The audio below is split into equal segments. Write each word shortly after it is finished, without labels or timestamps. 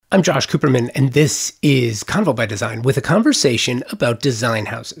I'm Josh Cooperman, and this is Convo by Design with a conversation about design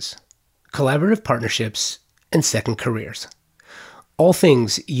houses, collaborative partnerships, and second careers. All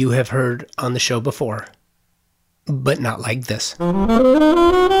things you have heard on the show before, but not like this. Marilyn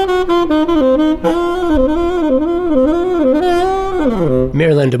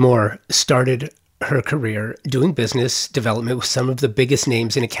Demore started her career doing business development with some of the biggest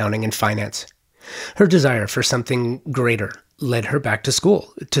names in accounting and finance. Her desire for something greater led her back to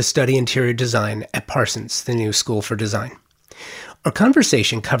school to study interior design at Parsons, the new school for design. Our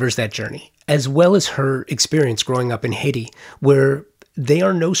conversation covers that journey, as well as her experience growing up in Haiti, where they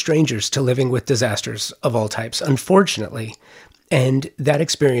are no strangers to living with disasters of all types, unfortunately. And that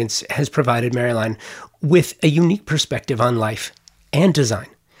experience has provided Marilyn with a unique perspective on life and design.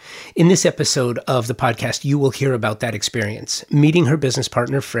 In this episode of the podcast, you will hear about that experience, meeting her business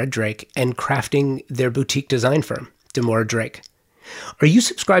partner, Fred Drake, and crafting their boutique design firm, Demore Drake. Are you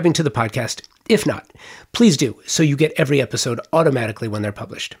subscribing to the podcast? If not, please do, so you get every episode automatically when they're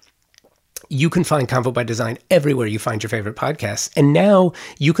published. You can find Convo by Design everywhere you find your favorite podcasts. And now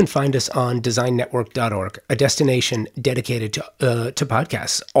you can find us on designnetwork.org, a destination dedicated to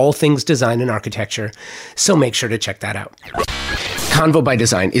podcasts, all things design and architecture. So make sure to check that out. Convo by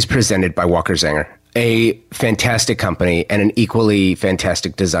Design is presented by Walker Zanger, a fantastic company and an equally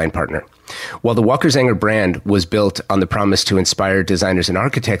fantastic design partner. While the Walker Zanger brand was built on the promise to inspire designers and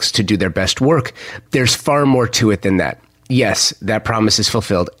architects to do their best work, there's far more to it than that. Yes, that promise is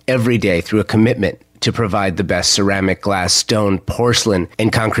fulfilled every day through a commitment to provide the best ceramic, glass, stone, porcelain,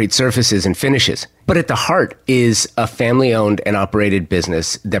 and concrete surfaces and finishes. But at the heart is a family-owned and operated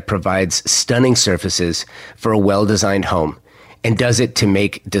business that provides stunning surfaces for a well-designed home and does it to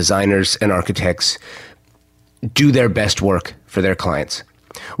make designers and architects do their best work for their clients.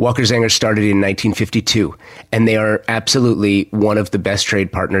 Walker Zanger started in 1952, and they are absolutely one of the best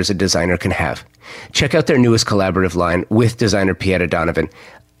trade partners a designer can have. Check out their newest collaborative line with designer Pieta Donovan,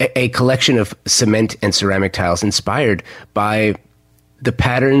 a collection of cement and ceramic tiles inspired by the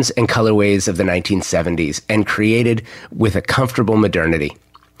patterns and colorways of the 1970s and created with a comfortable modernity.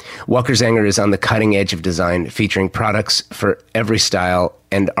 Walker Zanger is on the cutting edge of design, featuring products for every style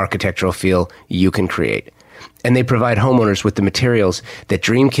and architectural feel you can create. And they provide homeowners with the materials that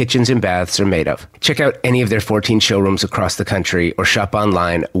dream kitchens and baths are made of. Check out any of their 14 showrooms across the country or shop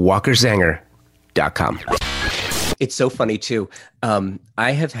online, walkerzanger.com. It's so funny too.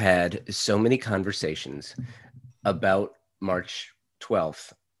 I have had so many conversations about March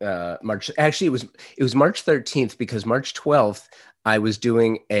 12th. Actually, it was March 13th, because March 12th, I was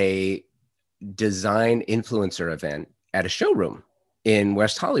doing a design influencer event at a showroom in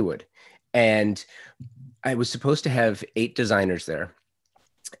West Hollywood. And I was supposed to have 8 designers there.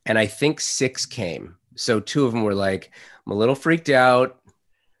 And I think 6 came. So 2 of them were like, I'm a little freaked out.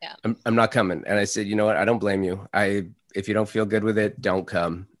 Yeah. I'm not coming. And I said, you know what? I don't blame you. If you don't feel good with it, don't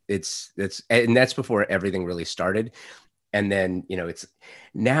come. And that's before everything really started. And then, it's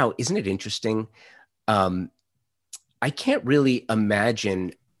now, isn't it interesting? I can't really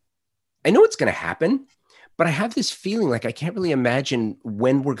imagine. I know it's going to happen, but I have this feeling like I can't really imagine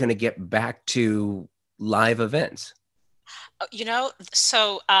when we're going to get back to live events.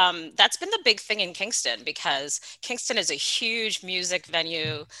 So that's been the big thing in Kingston, because Kingston is a huge music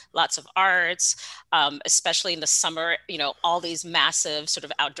venue, lots of arts, especially in the summer, all these massive sort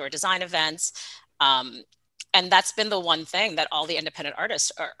of outdoor design events. And that's been the one thing that all the independent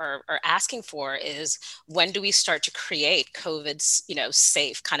artists are asking for is, when do we start to create COVID,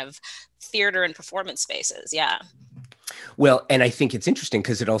 safe kind of theater and performance spaces? Yeah. Well, and I think it's interesting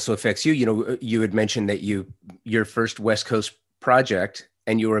because it also affects you. You had mentioned that your first West Coast project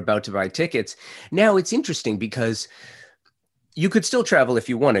and you were about to buy tickets. Now it's interesting because you could still travel if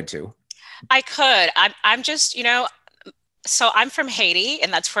you wanted to. I could. I'm just, so I'm from Haiti,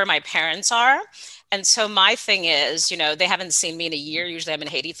 and that's where my parents are. And so my thing is, they haven't seen me in a year. Usually I'm in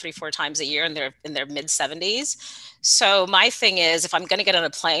Haiti 3-4 times a year, and they're in their mid 70s. So my thing is, if I'm going to get on a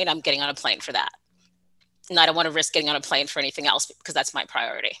plane, I'm getting on a plane for that. And I don't want to risk getting on a plane for anything else, because that's my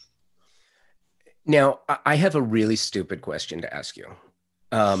priority. Now, I have a really stupid question to ask you,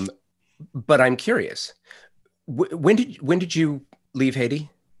 but I'm curious. When did you leave Haiti?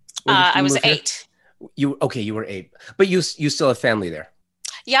 I was 8. You were 8, but you still have family there.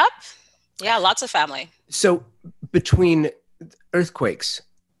 Yep. Yeah, lots of family. So between earthquakes,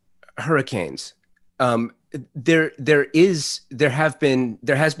 hurricanes, there has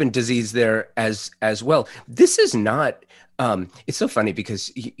been disease there as well. This is not. It's so funny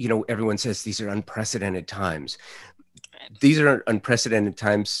because everyone says these are unprecedented times. These are unprecedented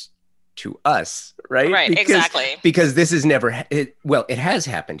times to us, right? Right, exactly. Because this is never well, it has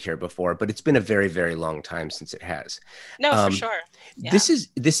happened here before, but it's been a very, very long time since it has. No, for Um, sure. Yeah.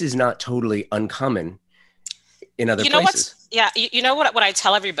 this is not totally uncommon in other You know places. what's, yeah, you know what I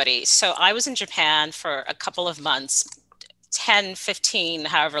tell everybody. So I was in Japan for a couple of months, 10, 15,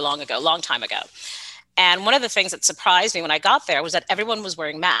 however long ago, long time ago. And one of the things that surprised me when I got there was that everyone was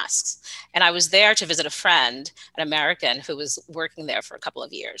wearing masks. And I was there to visit a friend, an American who was working there for a couple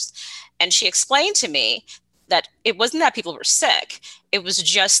of years. And she explained to me that it wasn't that people were sick. It was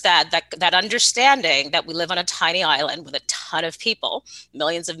just that understanding that we live on a tiny island with a ton of people,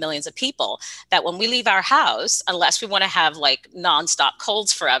 millions of people, that when we leave our house, unless we want to have like nonstop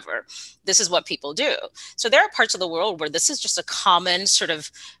colds forever, this is what people do. So there are parts of the world where this is just a common sort of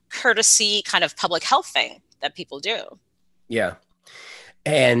courtesy kind of public health thing that people do. Yeah.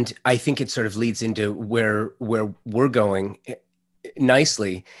 And I think it sort of leads into where we're going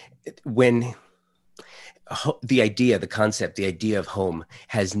nicely when the concept, the idea of home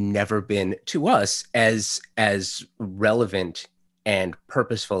has never been to us as relevant and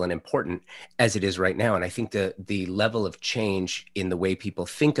purposeful and important as it is right now. And I think the level of change in the way people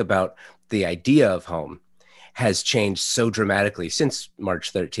think about the idea of home has changed so dramatically since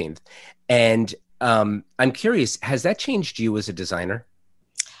March 13th. And I'm curious, has that changed you as a designer?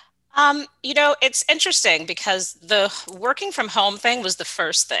 It's interesting because the working from home thing was the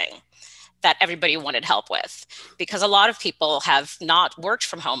first thing that everybody wanted help with because a lot of people have not worked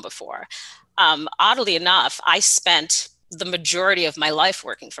from home before. Oddly enough, I spent the majority of my life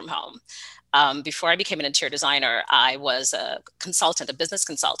working from home. Before I became an interior designer, I was a consultant, a business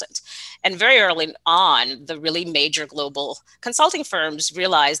consultant. And very early on, the really major global consulting firms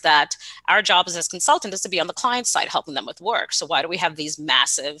realized that our job as consultant is to be on the client side, helping them with work. So why do we have these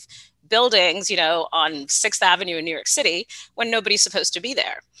massive buildings, on 6th Avenue in New York City when nobody's supposed to be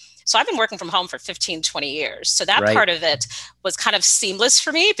there? So I've been working from home for 15, 20 years. So that Right. part of it was kind of seamless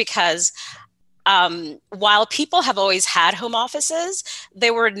for me because while people have always had home offices,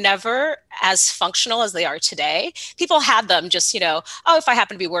 they were never as functional as they are today. People had them just, oh, if I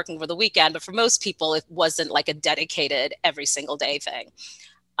happen to be working for the weekend, but for most people, it wasn't like a dedicated every single day thing.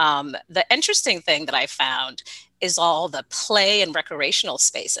 The interesting thing that I found is all the play and recreational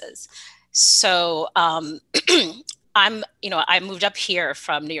spaces. So I moved up here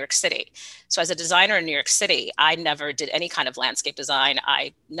from New York City. So as a designer in New York City, I never did any kind of landscape design.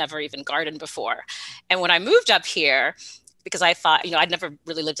 I never even gardened before. And when I moved up here, because I thought, I'd never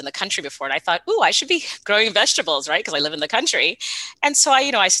really lived in the country before. And I thought, I should be growing vegetables, right? Because I live in the country. And so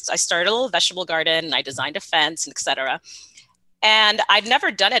I started a little vegetable garden and I designed a fence and et cetera. And I'd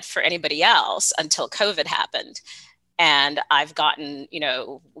never done it for anybody else until COVID happened. And I've gotten,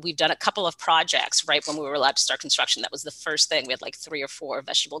 we've done a couple of projects right when we were allowed to start construction. That was the first thing. We had like 3 or 4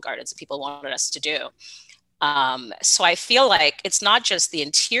 vegetable gardens that people wanted us to do. So I feel like it's not just the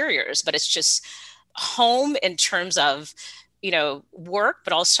interiors, but it's just home in terms of, work,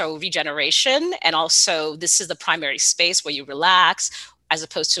 but also regeneration. And also this is the primary space where you relax as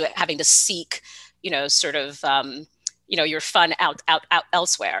opposed to having to seek, sort of, your fun out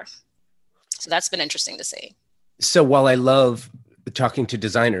elsewhere. So that's been interesting to see. So while I love talking to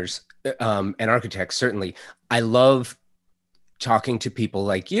designers and architects, certainly, I love talking to people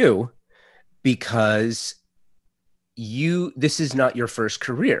like you because this is not your first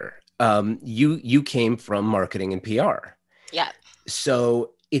career. You came from marketing and PR. Yeah.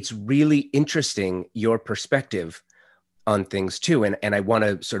 So it's really interesting, your perspective on things too. And I want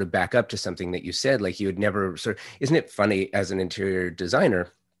to sort of back up to something that you said, like you had never isn't it funny as an interior designer,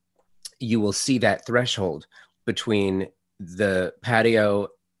 you will see that threshold between the patio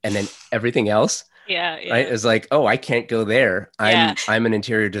and then everything else. Yeah, yeah. Right. It's like, oh, I can't go there. Yeah. I'm an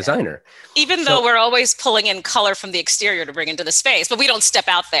interior designer. Even though we're always pulling in color from the exterior to bring into the space, but we don't step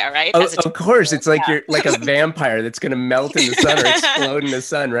out there, right? Of course. It's like you're like a vampire that's going to melt in the sun or explode in the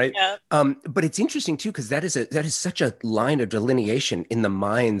sun, right? Yeah. But it's interesting too, because that is such a line of delineation in the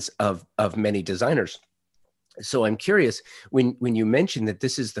minds of many designers. So I'm curious, when you mentioned that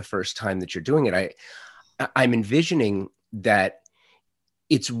this is the first time that you're doing it, I'm envisioning that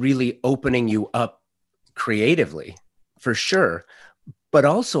it's really opening you up creatively, for sure. But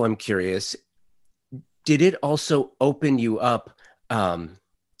also, I'm curious, did it also open you up from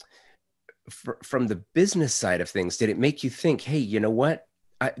the business side of things? Did it make you think, hey, you know what?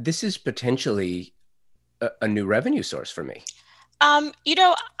 This is potentially a new revenue source for me? I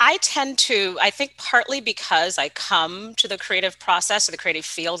think partly because I come to the creative process or the creative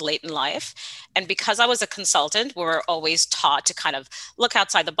field late in life. And because I was a consultant, we're always taught to kind of look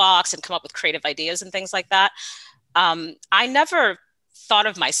outside the box and come up with creative ideas and things like that. I never thought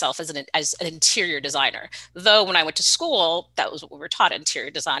of myself as an interior designer. Though when I went to school, that was what we were taught: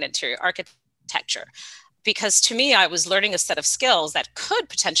 interior design, interior architecture. Because to me, I was learning a set of skills that could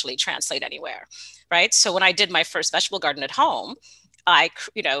potentially translate anywhere, right? So when I did my first vegetable garden at home, I,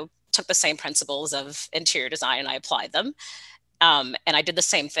 took the same principles of interior design and I applied them. And I did the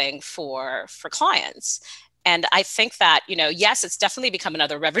same thing for clients. And I think that, yes, it's definitely become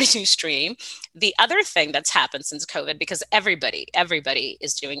another revenue stream. The other thing that's happened since COVID, because everybody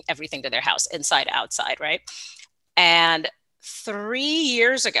is doing everything to their house, inside, outside, right? And 3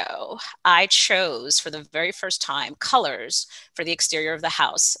 years ago, I chose for the very first time colors for the exterior of the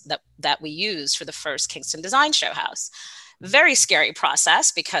house that we used for the first Kingston Design Show house. Very scary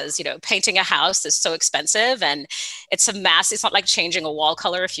process because, painting a house is so expensive and it's a mass. It's not like changing a wall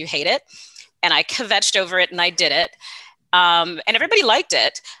color if you hate it. And I kvetched over it and I did it. And everybody liked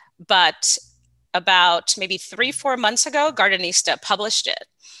it. But about maybe 3-4 months ago, Gardenista published it.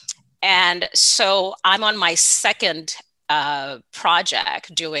 And so I'm on my second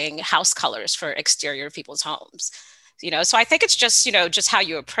project doing house colors for exterior people's homes. So I think it's just how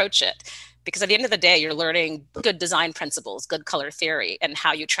you approach it. Because at the end of the day, you're learning good design principles, good color theory, and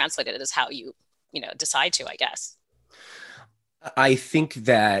how you translate it is how you, decide to, I guess. I think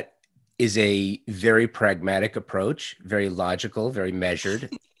that is a very pragmatic approach, very logical, very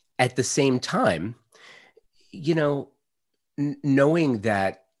measured. At the same time, knowing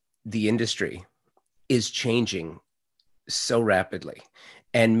that the industry is changing so rapidly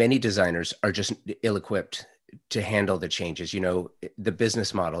and many designers are just ill-equipped to handle the changes. The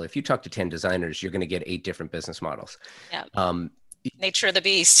business model, if you talk to 10 designers, you're going to get 8 different business models. Yeah. Nature of the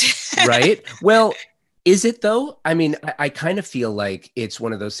beast. Right? Well, is it though? I mean, I kind of feel like it's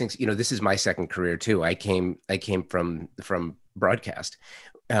one of those things, this is my second career too. I came from broadcast.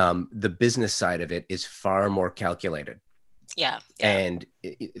 The business side of it is far more calculated. Yeah. And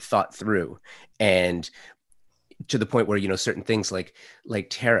thought through, and to the point where, certain things like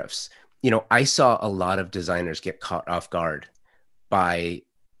tariffs, I saw a lot of designers get caught off guard by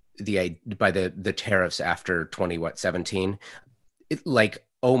the tariffs after 2017.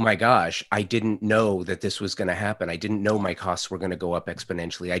 Oh my gosh, I didn't know that this was going to happen. I didn't know my costs were going to go up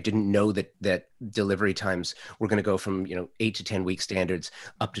exponentially. I didn't know that delivery times were going to go from 8 to 10 week standards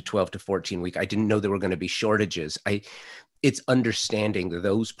up to 12 to 14 week. I didn't know there were going to be shortages. It's understanding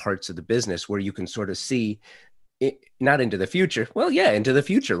those parts of the business where you can sort of see not into the future. Well, yeah, into the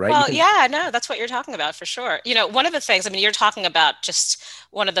future, right? Well, yeah, no, that's what you're talking about for sure. One of the things, you're talking about just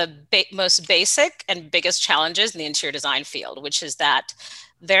one of the most basic and biggest challenges in the interior design field, which is that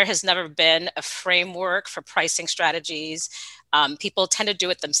there has never been a framework for pricing strategies. People tend to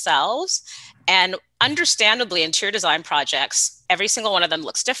do it themselves. And understandably, interior design projects, every single one of them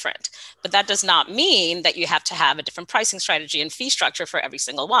looks different. But that does not mean that you have to have a different pricing strategy and fee structure for every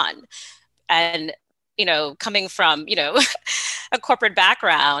single one. And coming from, a corporate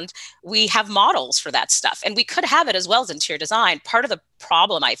background, we have models for that stuff. And we could have it as well as interior design. Part of the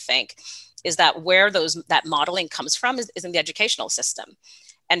problem, I think, is that where that modeling comes from is in the educational system.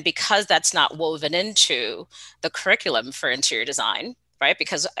 And because that's not woven into the curriculum for interior design, right?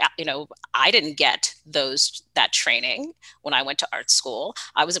 Because, I didn't get that training when I went to art school.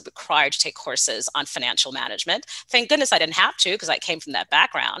 I was required to take courses on financial management. Thank goodness I didn't have to, because I came from that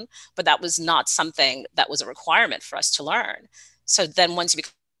background, but that was not something that was a requirement for us to learn. So then once you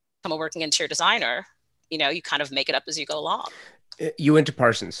become a working interior designer, you kind of make it up as you go along. You went to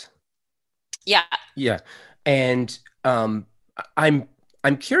Parsons. Yeah. Yeah. And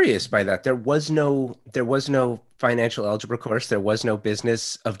I'm curious by that. There was no financial algebra course. There was no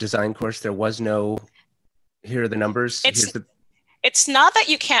business of design course. There was no, here are the numbers. It's not that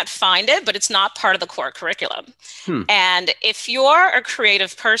you can't find it, but it's not part of the core curriculum. And if you're a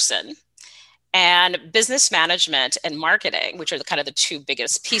creative person, and business management and marketing, which are kind of the two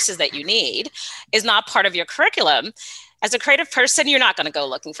biggest pieces that you need, is not part of your curriculum, as a creative person, you're not going to go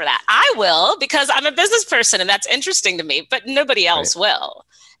looking for that. I will, because I'm a business person and that's interesting to me, but nobody else will.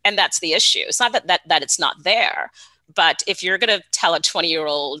 And that's the issue. It's not that it's not there, but if you're going to tell a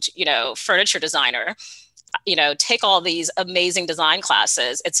 20-year-old, furniture designer, take all these amazing design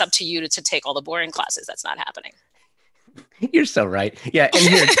classes, it's up to you to take all the boring classes. That's not happening. You're so right. Yeah.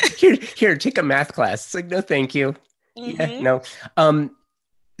 And here, take a math class. It's like, no, thank you. Mm-hmm. Yeah, no.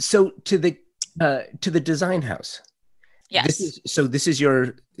 So to the design house. Yes. This is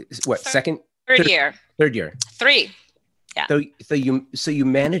your third year. Third year. 3. Yeah. So you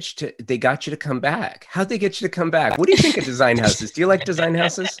managed to, they got you to come back. How'd they get you to come back? What do you think of design houses? Do you like design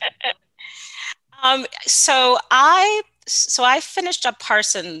houses? So I So I finished up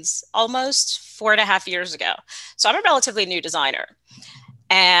Parsons almost 4.5 years ago. So I'm a relatively new designer.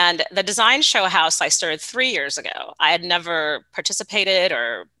 And the design show house I started 3 years ago. I had never participated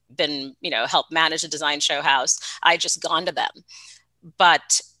or been, helped manage a design show house. I had just gone to them.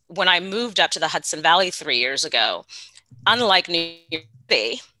 But when I moved up to the Hudson Valley 3 years ago, unlike New York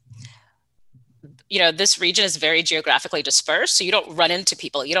City, this region is very geographically dispersed. So you don't run into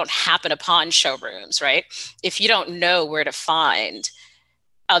people. You don't happen upon showrooms, right? If you don't know where to find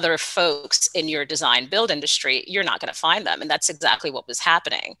other folks in your design build industry, you're not going to find them. And that's exactly what was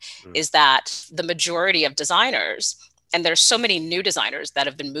happening, is that the majority of designers, and there's so many new designers that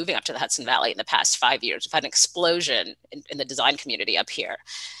have been moving up to the Hudson Valley in the past 5 years. We've had an explosion in the design community up here.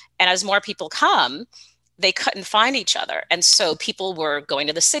 And as more people come, they couldn't find each other. And so people were going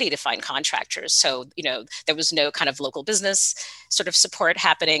to the city to find contractors. So, there was no kind of local business sort of support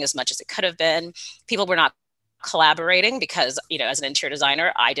happening as much as it could have been. People were not collaborating because, as an interior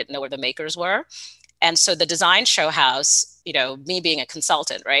designer, I didn't know where the makers were. And so the design show house, me being a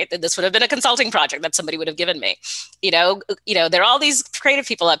consultant, right? This would have been a consulting project that somebody would have given me. There are all these creative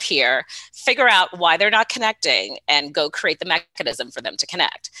people up here, figure out why they're not connecting and go create the mechanism for them to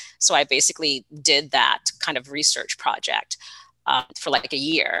connect. So I basically did that kind of research project for like a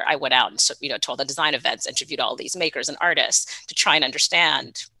year. I went out and, to all the design events, interviewed all these makers and artists to try and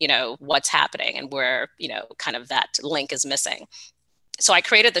understand, what's happening and where, kind of that link is missing. So I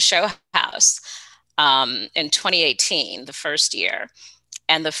created the show house in 2018, the first year.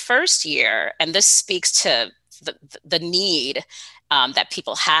 And the first year, and this speaks to the need that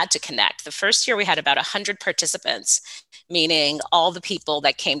people had to connect. The first year we had about 100 participants, meaning all the people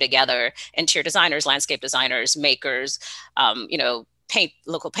that came together, interior designers, landscape designers, makers,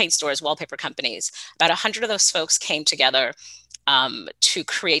 local paint stores, wallpaper companies. About 100 of those folks came together to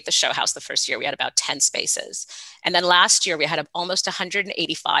create the show house. The first year we had about 10 spaces. And then last year we had almost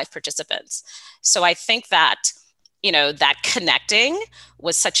 185 participants. So I think that, that connecting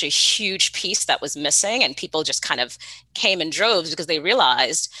was such a huge piece that was missing, and people just kind of came in droves because they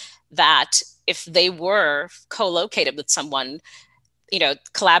realized that if they were co-located with someone,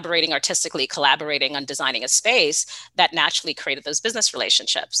 collaborating artistically, collaborating on designing a space, that naturally created those business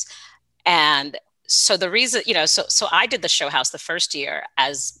relationships. And so the reason, so I did the show house the first year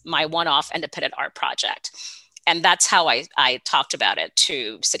as my one-off independent art project. And that's how I talked about it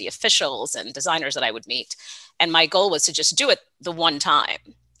to city officials and designers that I would meet. And my goal was to just do it the one time.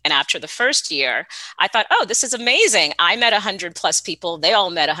 And after the first year, I thought, oh, this is amazing. I met 100 plus people. They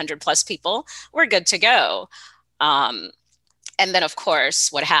all met 100 plus people. We're good to go. And then, of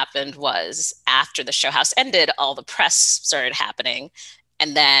course, what happened was after the show house ended, all the press started happening.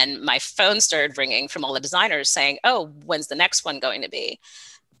 And then my phone started ringing from all the designers saying, oh, when's the next one going to be?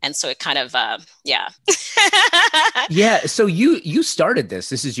 And so it kind of, yeah. Yeah. So you started this.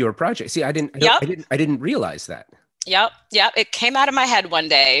 This is your project. See, I didn't realize that. Yep. It came out of my head one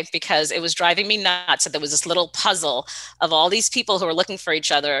day because it was driving me nuts that there was this little puzzle of all these people who were looking for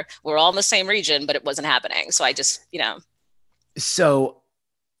each other. We're all in the same region, but it wasn't happening. So I just, So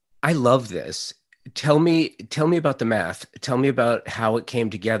I love this. Tell me about the math. Tell me about how it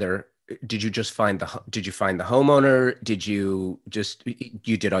came together. Did you find the homeowner?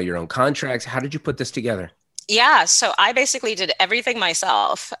 You did all your own contracts? How did you put this together? Yeah. So I basically did everything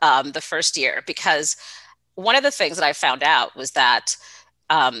myself the first year, because one of the things that I found out was that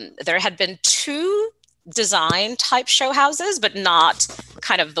there had been 2 design type show houses, but not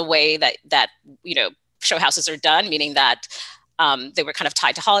kind of the way that show houses are done, meaning that they were kind of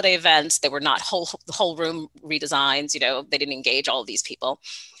tied to holiday events. They were not whole room redesigns. They didn't engage all of these people.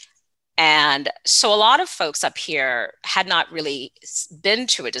 And so a lot of folks up here had not really been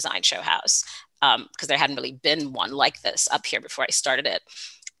to a design show house because there hadn't really been one like this up here before I started it.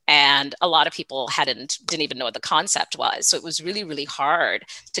 And a lot of people didn't even know what the concept was. So it was really, really hard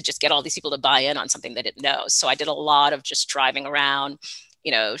to just get all these people to buy in on something they didn't know. So I did a lot of just driving around,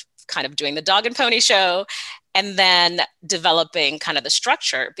 kind of doing the dog and pony show, and then developing kind of the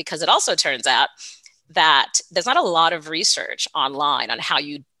structure, because it also turns out that there's not a lot of research online on how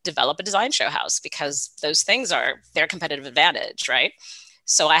you develop a design show house, because those things are their competitive advantage, right?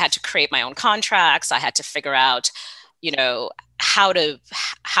 So I had to create my own contracts. I had to figure out, how to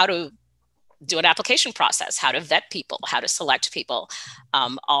do an application process, how to vet people, how to select people,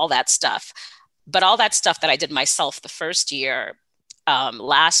 all that stuff. But all that stuff that I did myself the first year,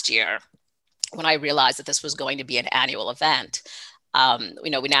 last year, when I realized that this was going to be an annual event,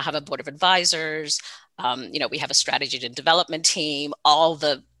 we now have a board of advisors. We have a strategy and development team, all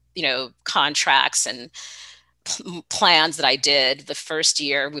the, contracts and plans that I did the first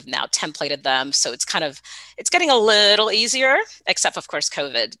year. We've now templated them. So it's getting a little easier, except of course,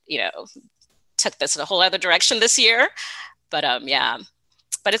 COVID, took this in a whole other direction this year. But yeah,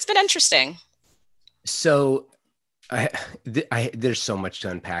 but it's been interesting. So there's so much to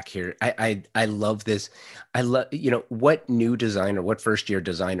unpack here. I love this. I love, what new designer, what first year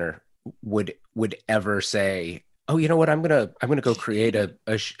designer would ever say, oh, you know what, I'm gonna go create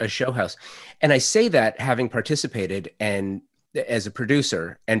a show house. And I say that having participated and as a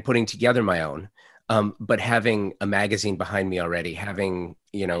producer and putting together my own, but having a magazine behind me already, having,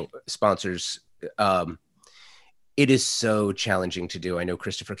 sponsors. It is so challenging to do. I know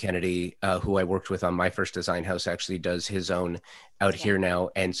Christopher Kennedy, who I worked with on my first design house, actually does his own out here now.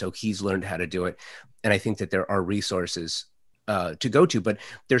 And so he's learned how to do it. And I think that there are resources to go to, but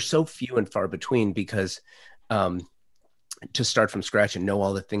they're so few and far between because to start from scratch and know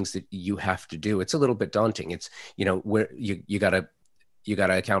all the things that you have to do, it's a little bit daunting. It's, where you got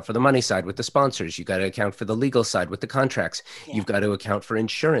to account for the money side with the sponsors. You got to account for the legal side with the contracts. Yeah. You've got to account for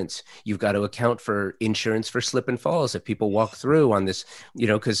insurance. You've got to account for insurance for slip and falls if people walk through on this,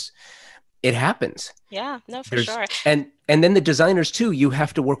 because it happens. Yeah, no, for sure. And then the designers too, you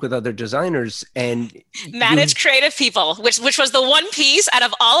have to work with other designers and manage creative people, which was the one piece out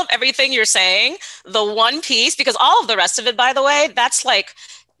of all of everything you're saying, the one piece, because all of the rest of it, by the way, that's like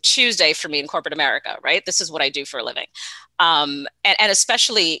Tuesday for me in corporate America, right? This is what I do for a living. And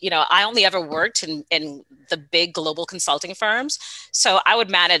especially, I only ever worked in the big global consulting firms. So I would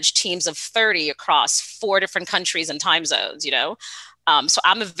manage teams of 30 across 4 different countries and time zones, So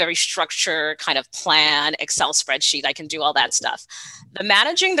I'm a very structured kind of plan, Excel spreadsheet. I can do all that stuff. The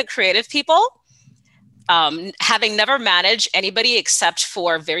managing the creative people, having never managed anybody except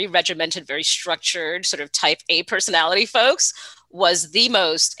for very regimented, very structured sort of type A personality folks, was the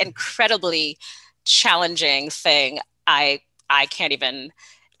most incredibly challenging thing. I can't even,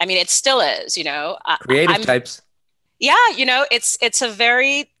 it still is, creative types. Yeah. It's a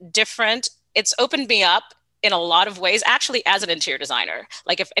very different, it's opened me up in a lot of ways, actually, as an interior designer.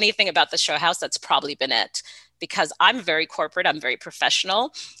 Like, if anything about the show house, that's probably been it, because I'm very corporate. I'm very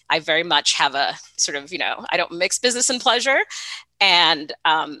professional. I very much have a sort of, I don't mix business and pleasure. And,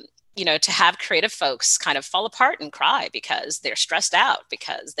 to have creative folks kind of fall apart and cry because they're stressed out,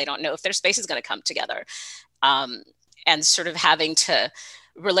 because they don't know if their space is going to come together. And sort of having to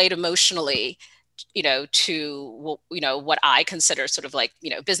relate emotionally, to, what I consider sort of like,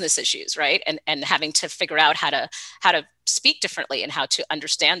 business issues, right? And having to figure out how to speak differently and how to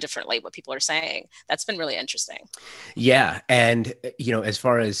understand differently what people are saying. That's been really interesting. Yeah. And, as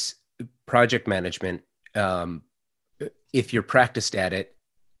far as project management, if you're practiced at it,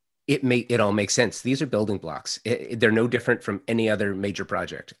 it all makes sense. These are building blocks. They're no different from any other major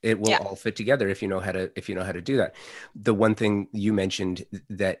project. It will all fit together if you know how to do that. The one thing you mentioned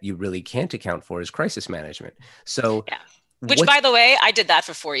that you really can't account for is crisis management. So, which, by the way, I did that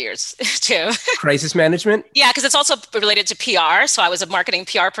for 4 years too. Crisis management? Yeah, because it's also related to PR. So I was a marketing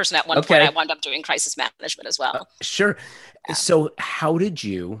PR person at one point. I wound up doing crisis management as well. Sure. Yeah. So how did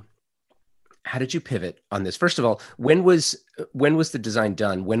you pivot on this? First of all, when was the design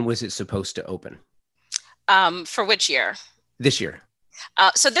done? When was it supposed to open? For which year? This year.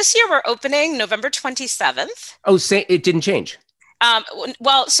 So this year we're opening November 27th. Oh, it didn't change.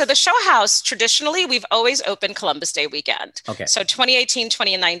 Well, so the show house, traditionally, we've always opened Columbus Day weekend. Okay. So 2018,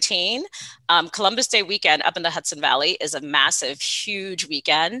 2019, Columbus Day weekend up in the Hudson Valley is a massive, huge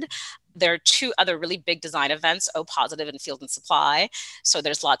weekend. There are 2 other really big design events, O Positive and Field and Supply. So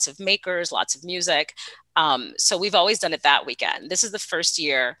there's lots of makers, lots of music. So we've always done it that weekend. This is the first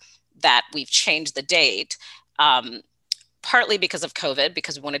year that we've changed the date, partly because of COVID,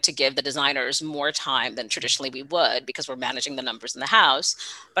 because we wanted to give the designers more time than traditionally we would, because we're managing the numbers in the house,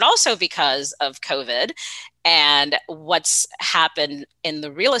 but also because of COVID and what's happened in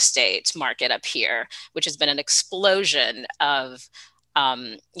the real estate market up here, which has been an explosion of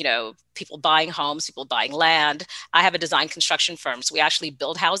people buying homes, people buying land. I have a design construction firm, so we actually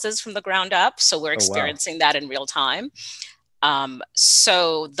build houses from the ground up. So we're experiencing that in real time.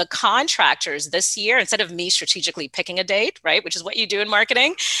 So the contractors this year, instead of me strategically picking a date, right, which is what you do in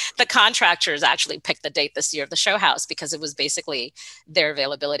marketing, the contractors actually picked the date this year of the show house because it was basically their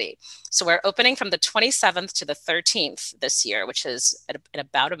availability. So we're opening from the 27th to the 13th this year, which is in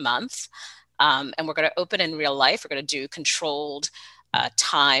about a month. And we're going to open in real life. We're going to do controlled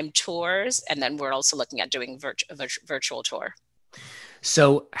time tours, and then we're also looking at doing a virtual tour.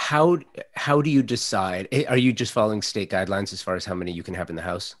 So how do you decide? Are you just following state guidelines as far as how many you can have in the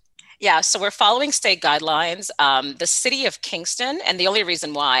house? Yeah, so we're following state guidelines. The city of Kingston, and the only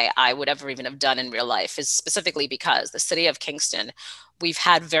reason why I would ever even have done in real life is specifically because the city of Kingston, we've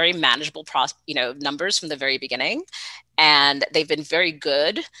had very manageable, numbers from the very beginning, and they've been very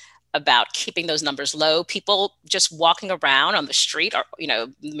good about keeping those numbers low. People just walking around on the street are,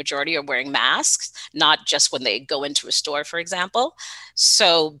 the majority are wearing masks, not just when they go into a store, for example.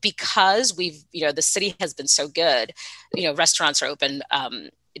 So because the city has been so good, restaurants are open,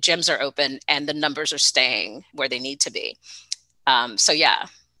 gyms are open, and the numbers are staying where they need to be. So yeah.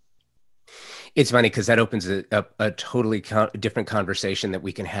 It's funny because that opens a totally different conversation that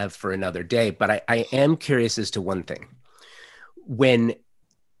we can have for another day. But I am curious as to one thing. When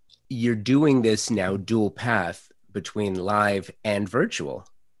you're doing this now dual path between live and virtual,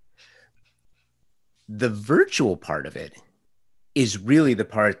 the virtual part of it is really the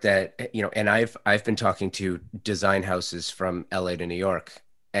part that, and I've been talking to design houses from LA to New York,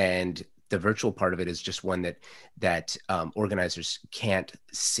 and the virtual part of it is just one that organizers can't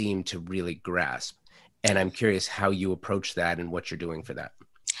seem to really grasp. And I'm curious how you approach that and what you're doing for that.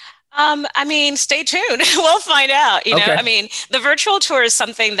 Stay tuned. We'll find out. Okay. The virtual tour is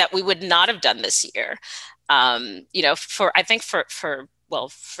something that we would not have done this year. I think for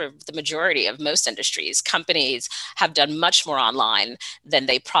the majority of most industries, companies have done much more online than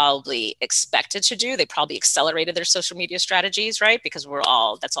they probably expected to do. They probably accelerated their social media strategies, right? Because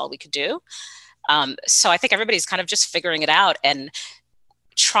that's all we could do. So I think everybody's kind of just figuring it out and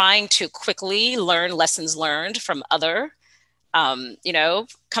trying to quickly learn lessons learned from other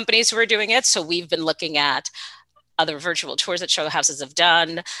companies who are doing it. So we've been looking at other virtual tours that show houses have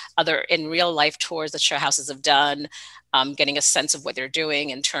done, other in real life tours that show houses have done, getting a sense of what they're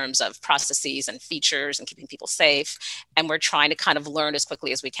doing in terms of processes and features and keeping people safe. And we're trying to kind of learn as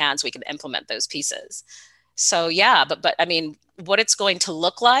quickly as we can so we can implement those pieces. So yeah, but I mean, what it's going to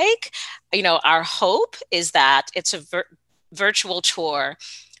look like, our hope is that it's a virtual tour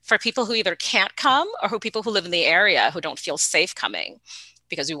for people who either can't come or people who live in the area who don't feel safe coming,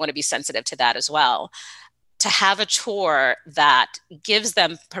 because we want to be sensitive to that as well. To have a tour that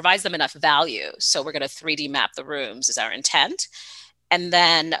provides them enough value. So we're going to 3D map the rooms is our intent. And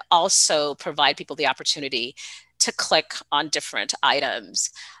then also provide people the opportunity to click on different items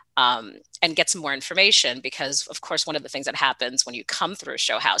and get some more information, because of course, one of the things that happens when you come through a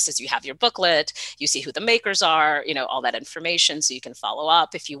show house is you have your booklet, you see who the makers are, all that information, so you can follow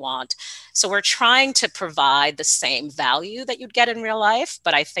up if you want. So we're trying to provide the same value that you'd get in real life.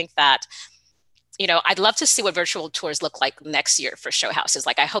 But I think that, I'd love to see what virtual tours look like next year for show houses.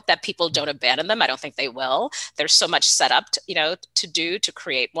 Like, I hope that people don't abandon them. I don't think they will. There's so much set up to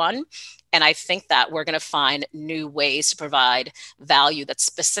create one. And I think that we're going to find new ways to provide value that's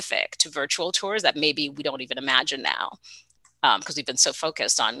specific to virtual tours that maybe we don't even imagine now, because we've been so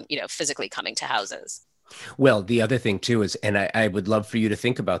focused on, physically coming to houses. Well, the other thing too is, and I would love for you to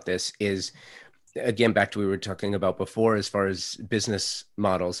think about this, is again, back to what we were talking about before, as far as business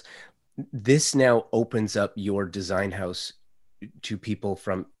models, this now opens up your design house to people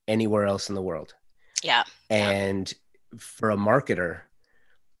from anywhere else in the world. Yeah. And for a marketer,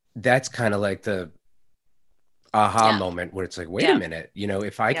 that's kind of like the aha moment where it's like, wait a minute,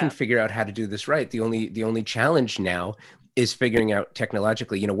 if I can figure out how to do this right, the only challenge now is figuring out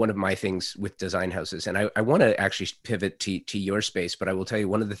technologically, one of my things with design houses, and I want to actually pivot to your space, but I will tell you,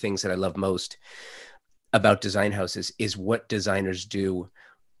 one of the things that I love most about design houses is what designers do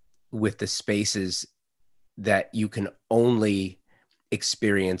with the spaces that you can only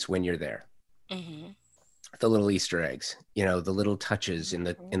experience when you're there. Mm-hmm. The little Easter eggs, the little touches in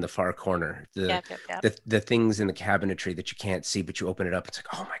the far corner, the things in the cabinetry that you can't see, but you open it up, it's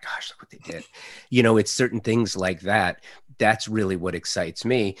like, oh my gosh, look what they did. It's certain things like that. That's really what excites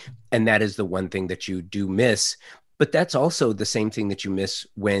me. And that is the one thing that you do miss, but that's also the same thing that you miss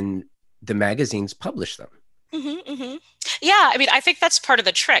when the magazines publish them. Mm-hmm, mm-hmm. Yeah, I mean, I think that's part of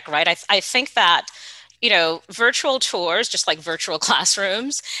the trick, right? I think that, virtual tours, just like virtual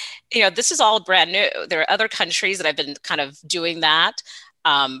classrooms, this is all brand new. There are other countries that have been kind of doing that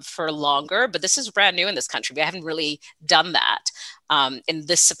for longer, but this is brand new in this country. We haven't really done that in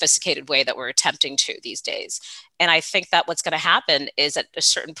this sophisticated way that we're attempting to these days. And I think that what's going to happen is at a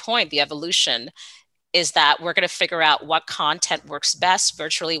certain point, the evolution is that we're going to figure out what content works best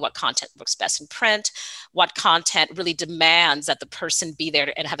virtually, what content works best in print, what content really demands that the person be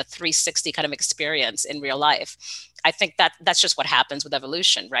there and have a 360 kind of experience in real life. I think that that's just what happens with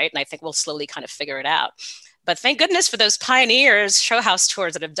evolution, right? And I think we'll slowly kind of figure it out. But thank goodness for those pioneers, show house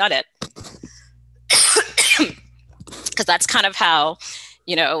tours that have done it. Because that's kind of how,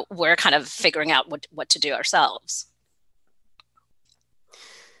 we're kind of figuring out what to do ourselves.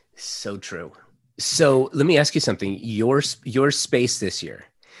 So true. So let me ask you something. Your space this year,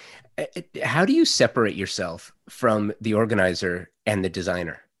 how do you separate yourself from the organizer and the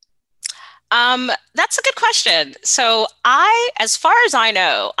designer? That's a good question. So as far as I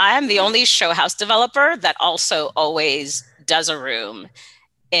know, I am the only show house developer that also always does a room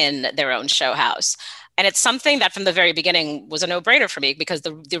in their own show house. And it's something that from the very beginning was a no-brainer for me because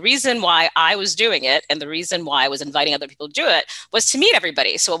the reason why I was doing it and the reason why I was inviting other people to do it was to meet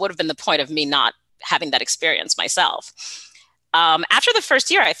everybody. So it would have been the point of me not having that experience myself. After the first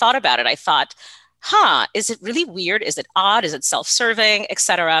year, I thought about it. I thought, is it really weird? Is it odd? Is it self-serving,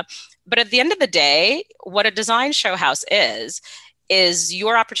 etc.? But at the end of the day, what a design show house is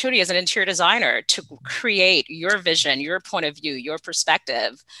your opportunity as an interior designer to create your vision, your point of view, your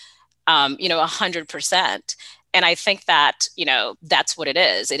perspective, 100%. And I think that, that's what it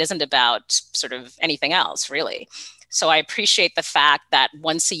is. It isn't about sort of anything else, really. So I appreciate the fact that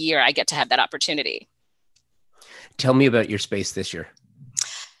once a year I get to have that opportunity. Tell me about your space this year.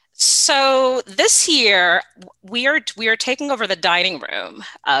 So this year we are taking over the dining room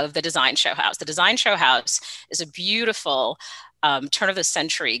of the Design Show House. The Design Show House is a beautiful turn of the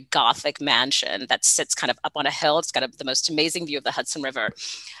century Gothic mansion that sits kind of up on a hill. It's got the most amazing view of the Hudson River.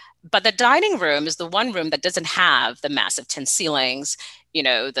 But the dining room is the one room that doesn't have the massive tin ceilings,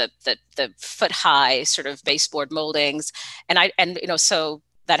 the foot high sort of baseboard moldings, so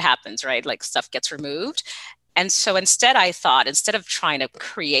that happens, right? Like stuff gets removed. And so instead, I thought, instead of trying to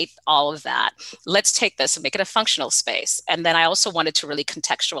create all of that, let's take this and make it a functional space. And then I also wanted to really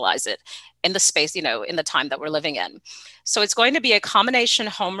contextualize it in the space, in the time that we're living in. So it's going to be a combination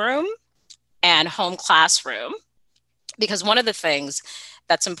homeroom and home classroom, because one of the things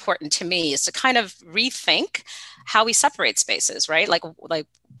that's important to me is to kind of rethink how we separate spaces, right? Like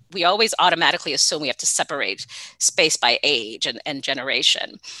we always automatically assume we have to separate space by age and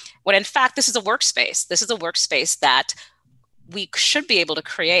generation, when in fact, this is a workspace. This is a workspace that we should be able to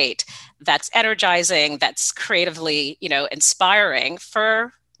create that's energizing, that's creatively, inspiring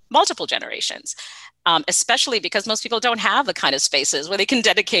for multiple generations. Especially because most people don't have the kind of spaces where they can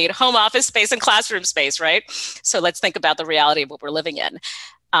dedicate home office space and classroom space, right? So let's think about the reality of what we're living in.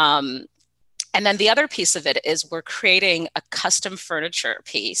 And then the other piece of it is we're creating a custom furniture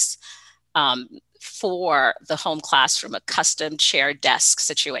piece for the home classroom, a custom chair desk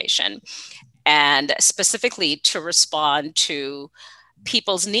situation, and specifically to respond to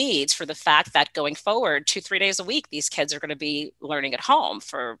people's needs for the fact that going forward 2-3 days a week, these kids are going to be learning at home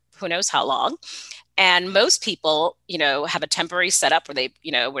for who knows how long. And most people, have a temporary setup where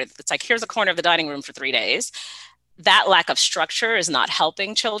where it's like, here's a corner of the dining room for 3 days. That lack of structure is not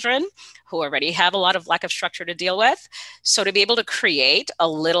helping children who already have a lot of lack of structure to deal with. So to be able to create a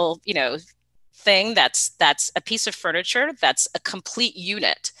little, thing that's a piece of furniture, that's a complete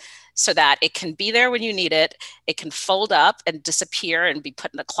unit, so that it can be there when you need it. It can fold up and disappear and be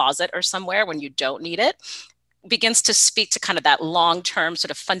put in a closet or somewhere when you don't need it, begins to speak to kind of that long-term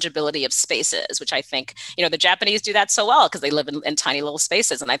sort of fungibility of spaces, which I think, the Japanese do that so well because they live in tiny little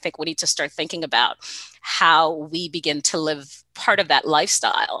spaces. And I think we need to start thinking about how we begin to live part of that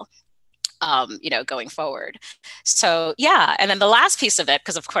lifestyle, going forward. So yeah. And then the last piece of it,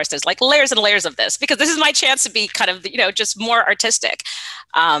 because of course there's like layers and layers of this, because this is my chance to be kind of, just more artistic,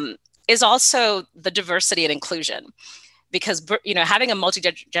 is also the diversity and inclusion. Because having a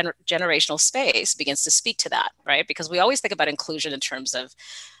multi-generational space begins to speak to that, right? Because we always think about inclusion in terms of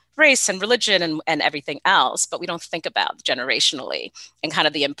race and religion and everything else, but we don't think about generationally and kind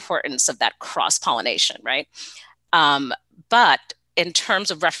of the importance of that cross-pollination, right? But in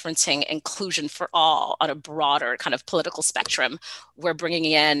terms of referencing inclusion for all on a broader kind of political spectrum, we're bringing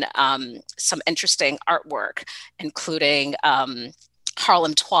in some interesting artwork, including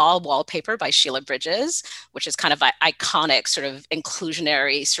Harlem Toile wallpaper by Sheila Bridges, which is kind of an iconic sort of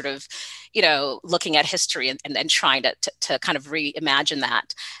inclusionary sort of, looking at history and trying to kind of reimagine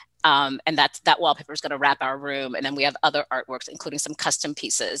that. And that wallpaper is going to wrap our room. And then we have other artworks, including some custom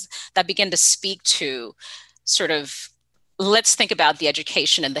pieces that begin to speak to sort of, let's think about the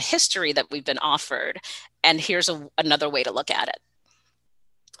education and the history that we've been offered. And here's another way to look at it.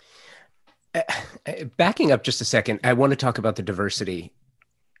 Backing up just a second, I want to talk about the diversity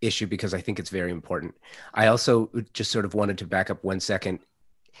issue because I think it's very important. I also just sort of wanted to back up 1 second.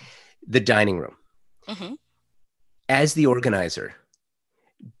 The dining room. Mm-hmm. As the organizer,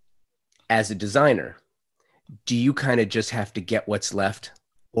 as a designer, do you kind of just have to get what's left,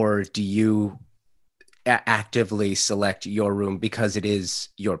 or do you actively select your room because it is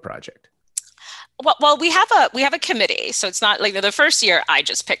your project? Well, we have a committee, so it's not like the first year I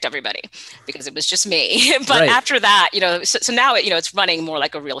just picked everybody because it was just me. But Right. after that, so now it's running more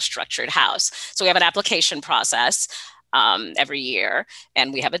like a real structured house. So we have an application process every year,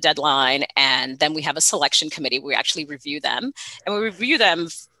 and we have a deadline, and then we have a selection committee. We actually review them, and we review them,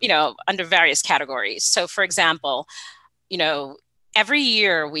 under various categories. So, for example, you know, every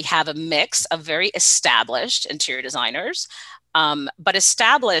year we have a mix of very established interior designers, but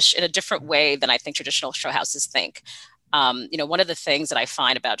established in a different way than I think traditional show houses think. One of the things that I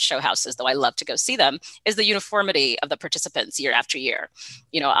find about show houses, though I love to go see them, is the uniformity of the participants year after year.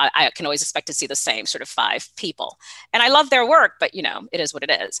 I can always expect to see the same sort of 5 people, and I love their work, but it is what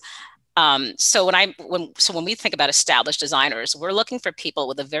it is. So when we think about established designers, we're looking for people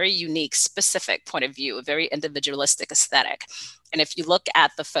with a very unique, specific point of view, a very individualistic aesthetic. And if you look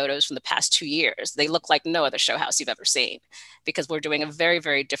at the photos from the past 2 years, they look like no other show house you've ever seen, because we're doing a very,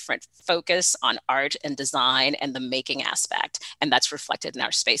 very different focus on art and design and the making aspect. And that's reflected in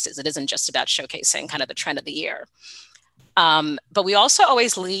our spaces. It isn't just about showcasing kind of the trend of the year. But we also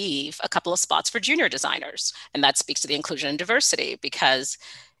always leave a couple of spots for junior designers. And that speaks to the inclusion and diversity, because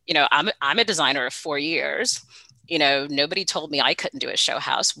I'm a designer of 4 years. Nobody told me I couldn't do a show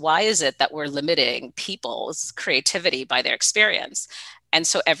house. Why is it that we're limiting people's creativity by their experience? And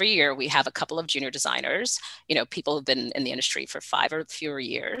so every year we have a couple of junior designers, people who've been in the industry for 5 or fewer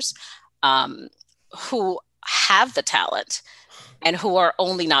years, who have the talent and who are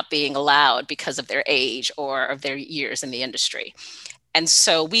only not being allowed because of their age or of their years in the industry. And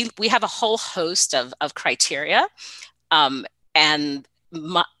so we have a whole host of criteria, and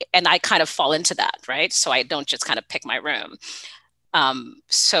I kind of fall into that, right? So I don't just kind of pick my room.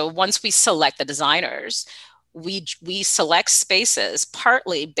 So once we select the designers, we select spaces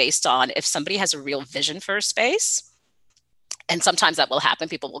partly based on if somebody has a real vision for a space. And sometimes that will happen.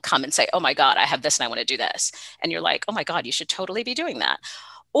 People will come and say, oh my God, I have this and I want to do this. And you're like, oh my God, you should totally be doing that.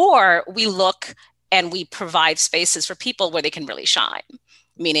 Or we look and we provide spaces for people where they can really shine,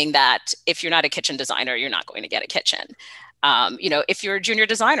 meaning that if you're not a kitchen designer, you're not going to get a kitchen. If you're a junior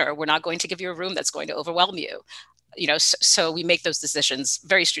designer, we're not going to give you a room that's going to overwhelm you. So we make those decisions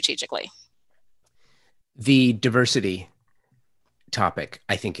very strategically. The diversity topic,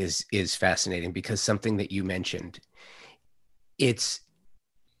 I think, is fascinating, because something that you mentioned, it's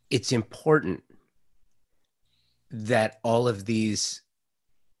important that all of these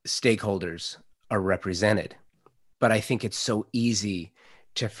stakeholders are represented, but I think it's so easy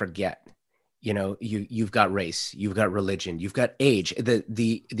to forget. You've got race, you've got religion, you've got age,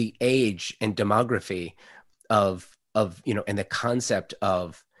 the age and demography of and the concept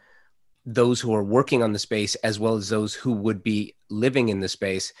of those who are working on the space as well as those who would be living in the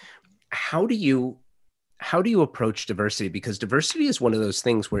space. How do you approach diversity? Because diversity is one of those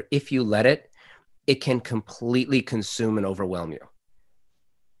things where if you let it, it can completely consume and overwhelm you.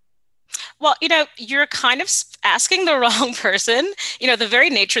 Well, you're kind of asking the wrong person. The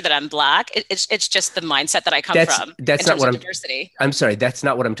very nature that I'm Black, it's just the mindset that I come from. That's not what diversity. I'm sorry. That's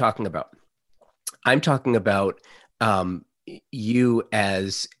not what I'm talking about. I'm talking about you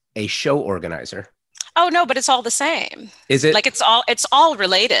as a show organizer. Oh no, but it's all the same. Is it? Like it's all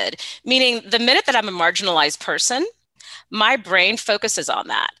related. Meaning the minute that I'm a marginalized person, my brain focuses on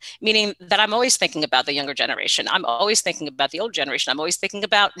that, meaning that I'm always thinking about the younger generation. I'm always thinking about the old generation. I'm always thinking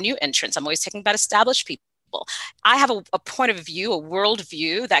about new entrants. I'm always thinking about established people. I have a point of view, a world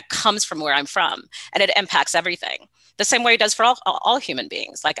view that comes from where I'm from, and it impacts everything the same way it does for all human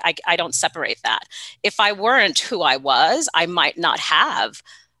beings. Like I don't separate that. If I weren't who I was, I might not have,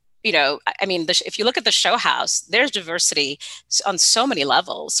 if you look at the show house, there's diversity on so many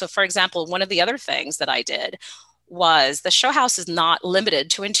levels. So for example, one of the other things that I did was the show house is not limited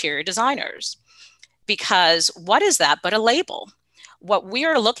to interior designers, because what is that but a label? What we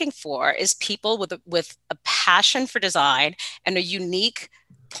are looking for is people with a passion for design and a unique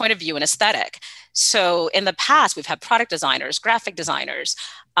point of view and aesthetic. So in the past, we've had product designers, graphic designers,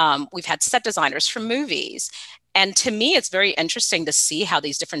 we've had set designers for movies. And to me, it's very interesting to see how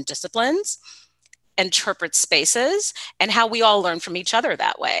these different disciplines interpret spaces and how we all learn from each other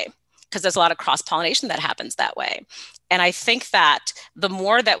that way, because there's a lot of cross-pollination that happens that way. And I think that the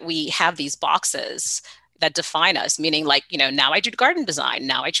more that we have these boxes that define us, meaning like, now I do garden design,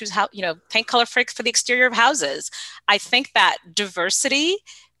 now I choose how, paint color for the exterior of houses. I think that diversity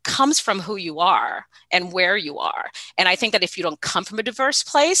comes from who you are and where you are. And I think that if you don't come from a diverse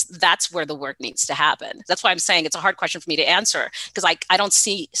place, that's where the work needs to happen. That's why I'm saying it's a hard question for me to answer, because I don't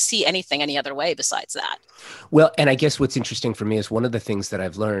see anything any other way besides that. Well, and I guess what's interesting for me is one of the things that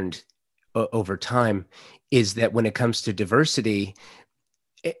I've learned over time is that when it comes to diversity,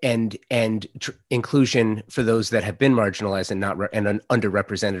 inclusion for those that have been marginalized and not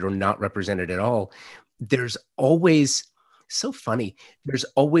underrepresented or not represented at all. There's always, so funny, there's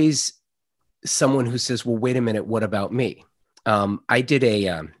always someone who says, well, wait a minute, what about me? I did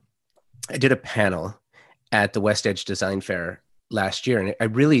a panel at the West Edge Design Fair last year, and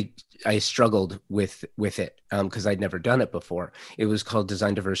I struggled with it because I'd never done it before. It was called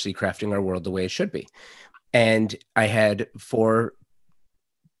Design Diversity: Crafting Our World the Way It Should Be. And I had 4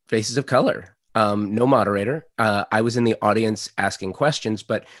 faces of color, no moderator. I was in the audience asking questions,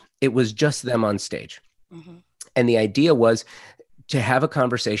 but it was just them on stage. Mm-hmm. And the idea was to have a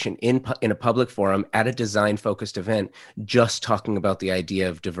conversation in a public forum at a design focused event, just talking about the idea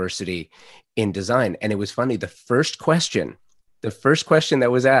of diversity in design. And it was funny. The first question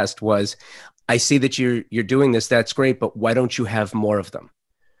that was asked was, I see that you're doing this. That's great, but why don't you have more of them?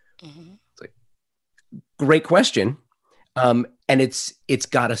 Mm-hmm. It's like, great question. And it's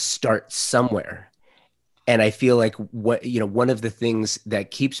got to start somewhere. And I feel like one of the things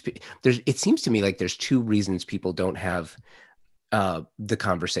that keeps it seems to me like there's 2 reasons people don't have the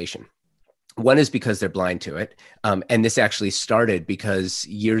conversation. One is because they're blind to it. And this actually started because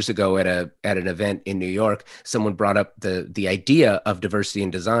years ago at an event in New York, someone brought up the idea of diversity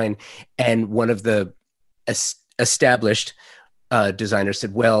in design. And one of the established designers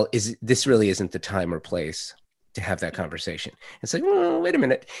said, well, this really isn't the time or place to have that conversation. It's like, well, wait a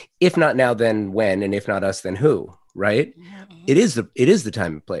minute. If not now, then when? And if not us, then who? Right? Mm-hmm. It is the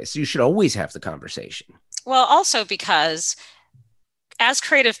time and place. You should always have the conversation. Well, also because as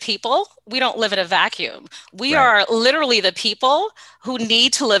creative people, we don't live in a vacuum. We are literally the people who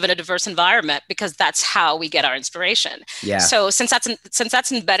need to live in a diverse environment because that's how we get our inspiration. Yeah. So since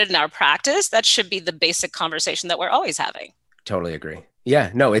that's embedded in our practice, that should be the basic conversation that we're always having. Totally agree.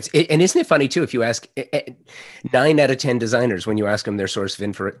 Yeah, no, and isn't it funny too? If you ask 9 out of 10 designers, when you ask them their source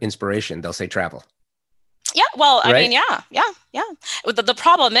of inspiration, they'll say travel. Yeah, well, right? I mean, yeah. The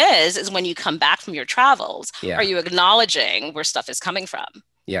problem is when you come back from your travels, are you acknowledging where stuff is coming from?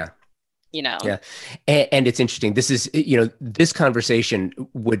 Yeah. Yeah. And it's interesting. This is, this conversation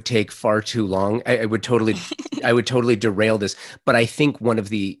would take far too long. I would totally derail this. But I think one of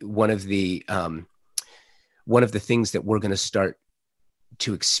the things that we're going to start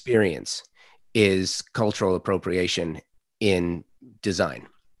to experience is cultural appropriation in design.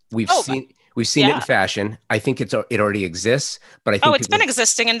 We've seen it in fashion. I think it already exists, but I think it's been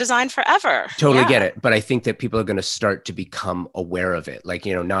existing in design forever. Totally get it, but I think that people are going to start to become aware of it. Like,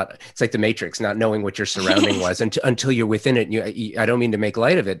 it's like the Matrix, not knowing what your surrounding was until you're within it. I don't mean to make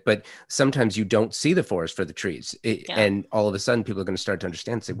light of it, but sometimes you don't see the forest for the trees, and all of a sudden people are going to start to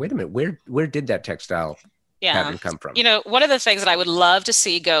understand and say, "Wait a minute, where did that textile pattern come from?" One of the things that I would love to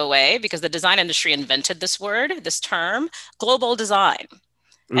see go away, because the design industry invented this term, global design.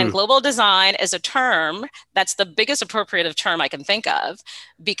 And global design is a term that's the biggest appropriative term I can think of,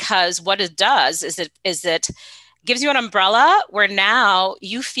 because what it does is it gives you an umbrella where now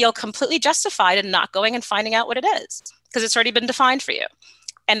you feel completely justified in not going and finding out what it is, because it's already been defined for you.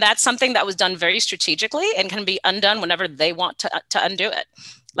 And that's something that was done very strategically and can be undone whenever they want to undo it.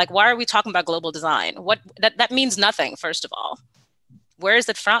 Like, why are we talking about global design? That means nothing, first of all. Where is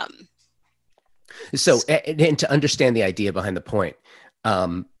it from? So, and to understand the idea behind the point,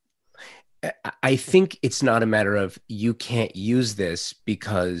 I think it's not a matter of you can't use this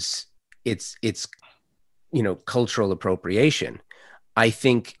because it's cultural appropriation. I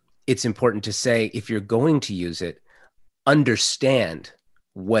think it's important to say, if you're going to use it, understand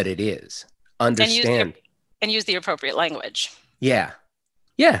what it is. Understand and use the appropriate language. Yeah.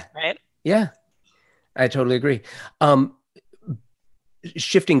 Right. Yeah. I totally agree.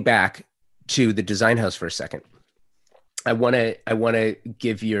 Shifting back to the design house for a second. I want to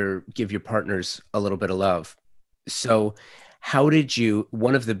give your partners a little bit of love. So how did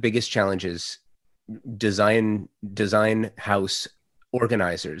one of the biggest challenges design house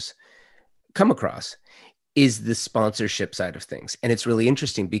organizers come across is the sponsorship side of things. And it's really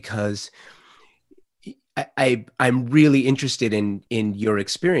interesting because I'm really interested in your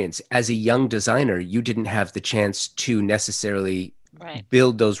experience. As a young designer, you didn't have the chance to necessarily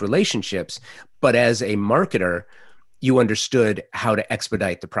build those relationships, but as a marketer, you understood how to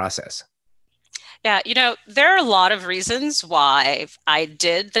expedite the process. Yeah, there are a lot of reasons why I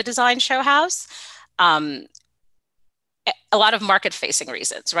did the Design Show House. A lot of market-facing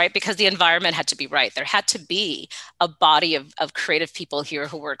reasons, right? Because the environment had to be right. There had to be a body of creative people here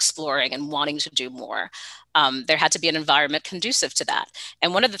who were exploring and wanting to do more. There had to be an environment conducive to that.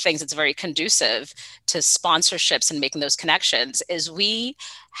 And one of the things that's very conducive to sponsorships and making those connections is we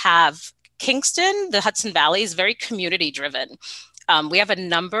have Kingston, the Hudson Valley, is very community driven. We have a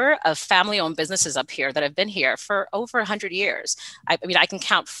number of family-owned businesses up here that have been here for over 100 years. I mean, I can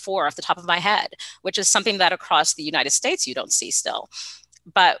count 4 off the top of my head, which is something that across the United States you don't see still.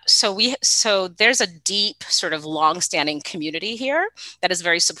 But so there's a deep sort of long-standing community here that is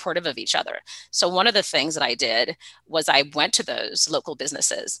very supportive of each other. So one of the things that I did was I went to those local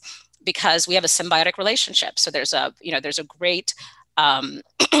businesses because we have a symbiotic relationship. So there's a great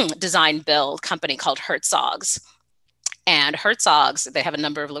design build company called Herzogs. And Herzogs, they have a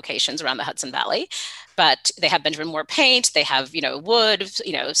number of locations around the Hudson Valley, but they have Benjamin Moore paint, they have, wood,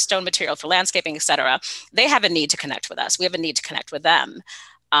 stone material for landscaping, et cetera. They have a need to connect with us. We have a need to connect with them.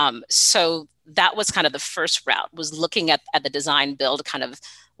 So that was kind of the first route, was looking at the design build kind of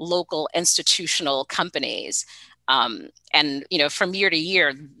local institutional companies. And from year to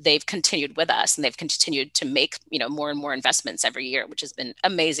year, they've continued with us, and they've continued to make more and more investments every year, which has been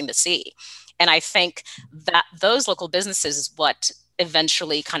amazing to see. And I think that those local businesses is what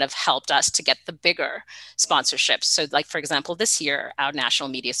eventually kind of helped us to get the bigger sponsorships. So, like, for example, this year, our national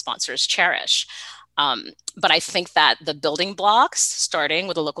media sponsor is Cherish. But I think that the building blocks, starting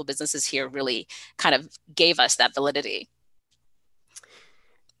with the local businesses here, really kind of gave us that validity.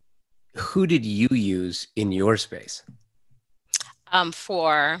 Who did you use in your space?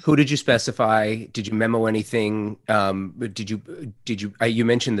 For who did you specify? Did you memo anything? You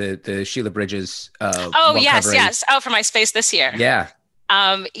mentioned the Sheila Bridges? Oh, yes, covering. Yes. Oh, for my space this year. Yeah.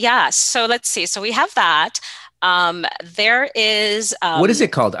 Yeah. So let's see. So we have that. There is. What is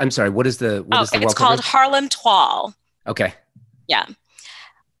it called? I'm sorry. What is the? It's called Harlem Toile. Okay. Yeah.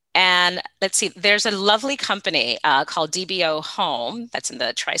 And let's see, there's a lovely company called DBO Home that's in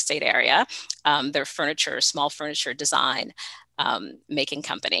the tri-state area. They're small furniture design making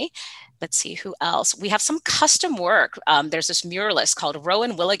company. Let's see, who else? We have some custom work. There's this muralist called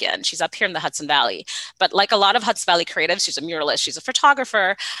Rowan Willigan. She's up here in the Hudson Valley. But like a lot of Hudson Valley creatives, she's a muralist. She's a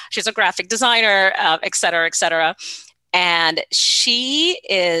photographer. She's a graphic designer, et cetera, et cetera. And she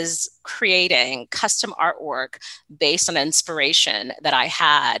is creating custom artwork based on inspiration that I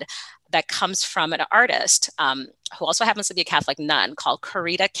had that comes from an artist who also happens to be a Catholic nun called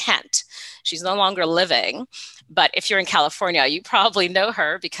Corita Kent. She's no longer living, but if you're in California, you probably know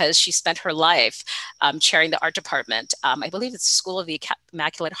her because she spent her life chairing the art department. I believe it's School of the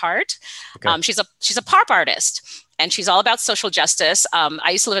Immaculate Heart. Okay. She's a pop artist. And she's all about social justice.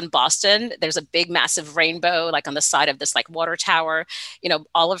 I used to live in Boston. There's a big, massive rainbow, like on the side of this like water tower.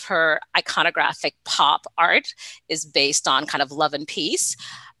 All of her iconographic pop art is based on kind of love and peace.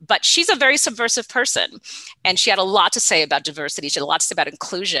 But she's a very subversive person. And she had a lot to say about diversity. She had a lot to say about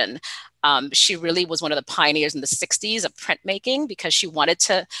inclusion. She really was one of the pioneers in the 60s of printmaking because she wanted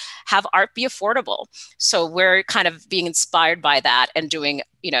to have art be affordable. So we're kind of being inspired by that and doing,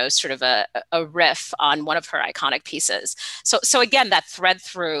 sort of a riff on one of her iconic pieces. So again, that thread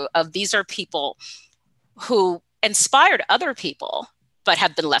through of these are people who inspired other people, but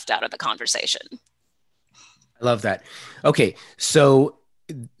have been left out of the conversation. I love that. Okay. So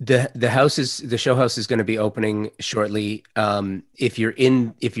the show house is going to be opening shortly. If you're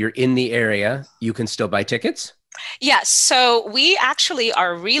in the area, you can still buy tickets. Yes. So we actually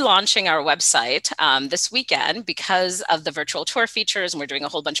are relaunching our website this weekend because of the virtual tour features, and we're doing a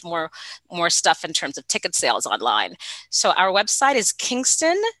whole bunch more stuff in terms of ticket sales online. So our website is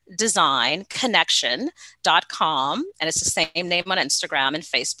KingstonDesignConnection.com, and it's the same name on Instagram and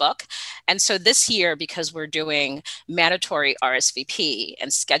Facebook. And so this year, because we're doing mandatory RSVP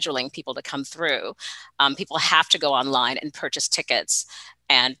and scheduling people to come through, people have to go online and purchase tickets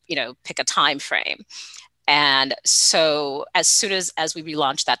and pick a time frame. And so as soon as we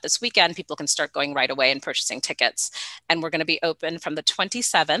relaunch that this weekend, people can start going right away and purchasing tickets. And we're going to be open from the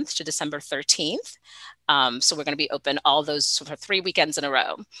 27th to December 13th. So we're going to be open all those for 3 weekends in a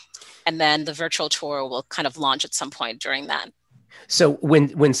row. And then the virtual tour will kind of launch at some point during that. So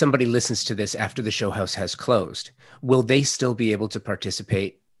when somebody listens to this after the show house has closed, will they still be able to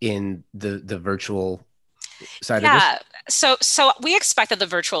participate in the virtual side of this? So we expect that the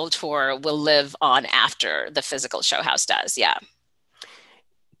virtual tour will live on after the physical show house does. Yeah.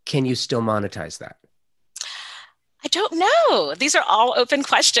 Can you still monetize that? I don't know. These are all open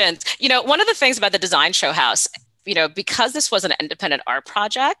questions. One of the things about the design show house, because this was an independent art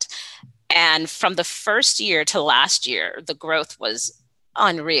project, and from the first year to last year, the growth was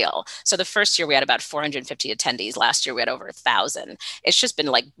unreal. So the first year we had about 450 attendees. Last year we had over 1,000. It's just been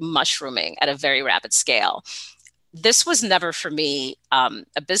like mushrooming at a very rapid scale. This was never for me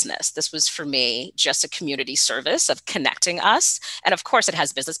a business. This was for me just a community service of connecting us. And of course it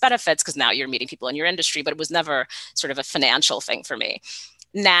has business benefits because now you're meeting people in your industry, but it was never sort of a financial thing for me.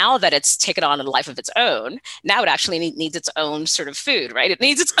 Now that it's taken on a life of its own, now it actually needs its own sort of food, right? It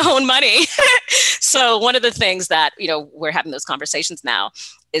needs its own money. So one of the things that, we're having those conversations now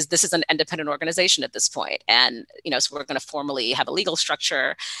is this is an independent organization at this point. And, so we're going to formally have a legal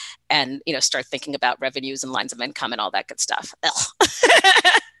structure and, start thinking about revenues and lines of income and all that good stuff.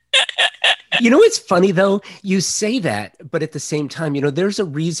 It's funny though, you say that, but at the same time, there's a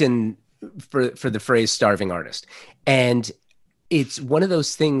reason for the phrase starving artist. And it's one of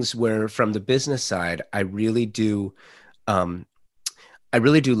those things where from the business side, I really do love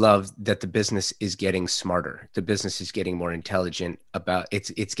that the business is getting smarter. The business is getting more intelligent about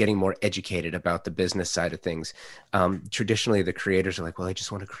it's getting more educated about the business side of things. Traditionally, the creators are like, well, I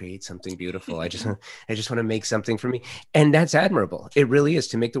just want to create something beautiful. I just want to make something for me. And that's admirable. It really is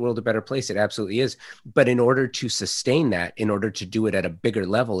to make the world a better place. It absolutely is. But in order to sustain that, in order to do it at a bigger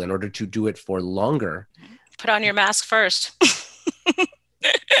level, in order to do it for longer. Put on your mask first.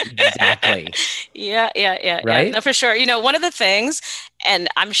 Exactly. Yeah. Right? Yeah. No, for sure. One of the things, and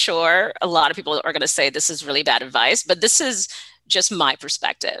I'm sure a lot of people are going to say this is really bad advice, but this is just my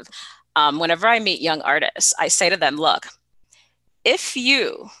perspective. Whenever I meet young artists, I say to them, look, if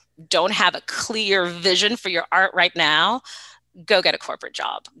you don't have a clear vision for your art right now, go get a corporate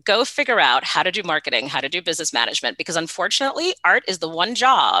job. Go figure out how to do marketing, how to do business management, because unfortunately, art is the one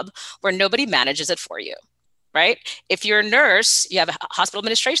job where nobody manages it for you. Right? If you're a nurse, you have a hospital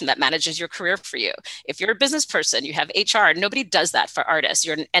administration that manages your career for you. If you're a business person, you have HR. Nobody does that for artists.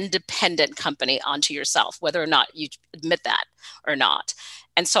 You're an independent company onto yourself, whether or not you admit that or not.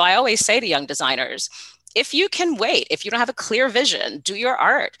 And so I always say to young designers, if you can wait, if you don't have a clear vision, do your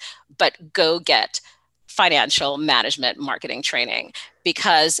art, but go get financial management marketing training.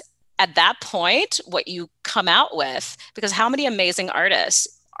 Because at that point, what you come out with, because how many amazing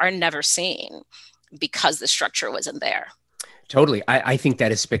artists are never seen because the structure wasn't there. Totally. I think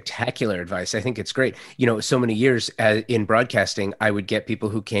that is spectacular advice. I think it's great. So many years in broadcasting, I would get people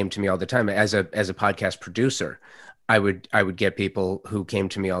who came to me all the time as a podcast producer. I would get people who came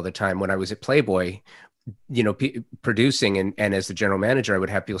to me all the time when I was at Playboy, producing and as the general manager, I would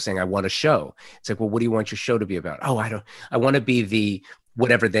have people saying, I want a show. It's like, well, what do you want your show to be about? Oh, I want to be the,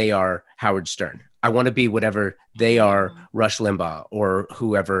 whatever they are, Howard Stern. I want to be whatever they are, Rush Limbaugh, or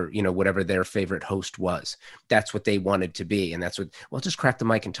whoever, whatever their favorite host was. That's what they wanted to be. And that's what, well, just crack the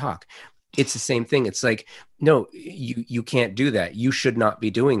mic and talk. It's the same thing. It's like, no, you can't do that. You should not be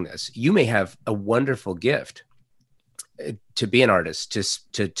doing this. You may have a wonderful gift to be an artist, to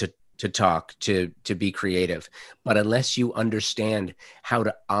talk, to be creative. But unless you understand how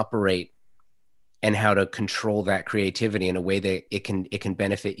to operate and how to control that creativity in a way that it can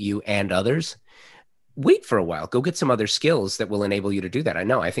benefit you and others, wait for a while. Go get some other skills that will enable you to do that.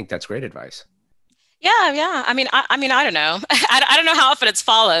 I think that's great advice. Yeah. I mean, I don't know. I don't know how often it's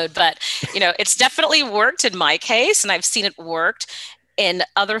followed, but it's definitely worked in my case, and I've seen it worked in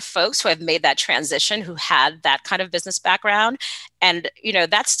other folks who have made that transition, who had that kind of business background. And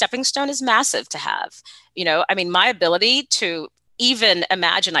that stepping stone is massive to have. I mean, my ability to even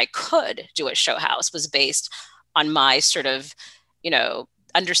imagine I could do a show house was based on my sort of,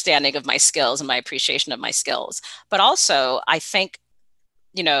 understanding of my skills and my appreciation of my skills. But also, I think,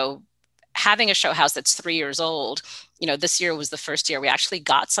 having a show house that's 3 years old, this year was the first year we actually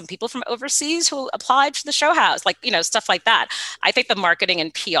got some people from overseas who applied for the show house, stuff like that. I think the marketing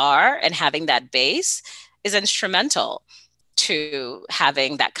and PR and having that base is instrumental to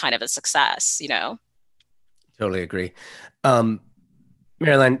having that kind of a success, Totally agree.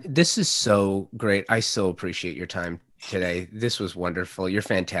 Marilyn, this is so great. I so appreciate your time today. This was wonderful. You're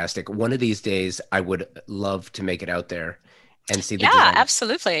fantastic. One of these days, I would love to make it out there and see the design.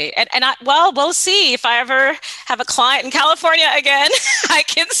 Absolutely. And we'll see if I ever have a client in California again. I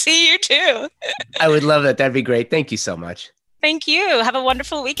can see you too. I would love that. That'd be great. Thank you so much. Thank you. Have a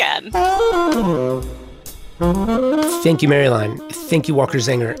wonderful weekend. Thank you, Marilyn. Thank you, Walker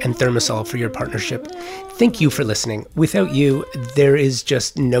Zanger and ThermaSol, for your partnership. Thank you for listening. Without you, there is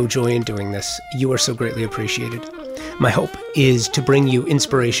just no joy in doing this. You are so greatly appreciated. My hope is to bring you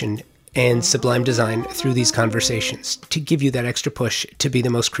inspiration and sublime design through these conversations, to give you that extra push to be the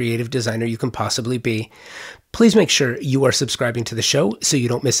most creative designer you can possibly be. Please make sure you are subscribing to the show so you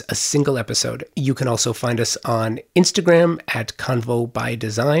don't miss a single episode. You can also find us on Instagram at Convo by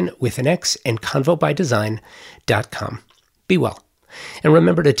Design with an X, and convobydesign.com. Be well. And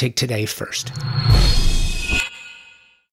remember to take today first.